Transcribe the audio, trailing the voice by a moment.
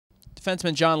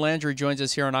Defenseman John Landry joins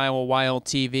us here on Iowa Wild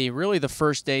TV. Really the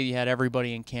first day you had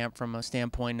everybody in camp from a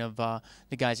standpoint of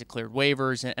the guys that cleared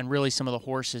waivers and really some of the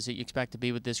horses that you expect to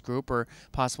be with this group or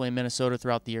possibly in Minnesota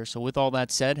throughout the year. So with all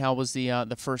that said, how was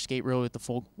the first skate really with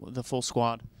the full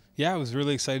squad? Yeah, it was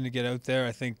really exciting to get out there.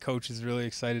 I think Coach is really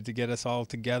excited to get us all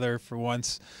together for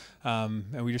once.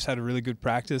 And we just had a really good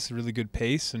practice, a really good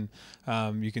pace. And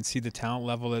you can see the talent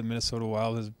level that Minnesota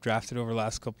Wild has drafted over the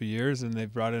last couple of years. And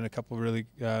they've brought in a couple of really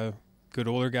good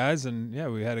older guys. And, yeah,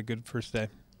 we had a good first day.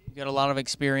 You got a lot of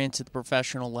experience at the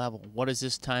professional level. What does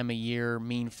this time of year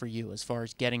mean for you as far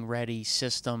as getting ready,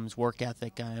 systems, work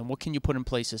ethic, and what can you put in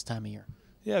place this time of year?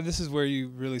 Yeah, this is where you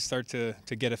really start to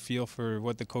get a feel for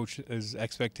what the coach's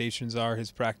expectations are, his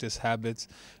practice habits,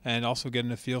 and also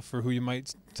getting a feel for who you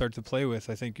might start to play with.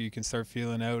 I think you can start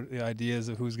feeling out the ideas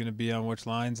of who's going to be on which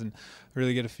lines and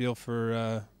really get a feel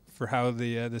for how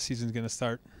the season's going to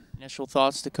start. Initial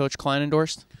thoughts to Coach Klein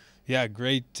endorsed? Yeah,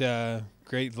 great.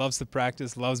 Great. Loves the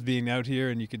practice, loves being out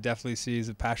here, and you could definitely see he's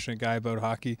a passionate guy about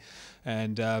hockey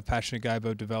and passionate guy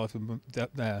about developing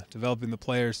the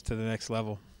players to the next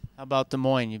level. How about Des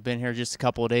Moines? You've been here just a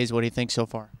couple of days. What do you think so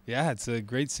far? Yeah, it's a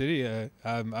great city.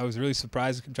 I was really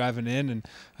surprised driving in, and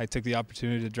I took the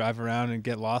opportunity to drive around and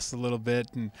get lost a little bit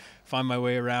and find my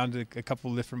way around a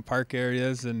couple of different park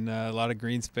areas and a lot of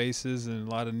green spaces and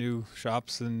a lot of new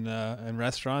shops and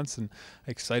restaurants, and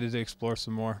excited to explore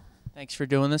some more. Thanks for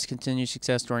doing this. Continue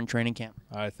success during training camp.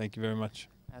 All right, thank you very much.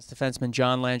 That's defenseman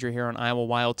John Landry here on Iowa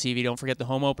Wild TV. Don't forget the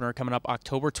home opener coming up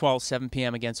October 12th, 7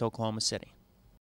 p.m. against Oklahoma City.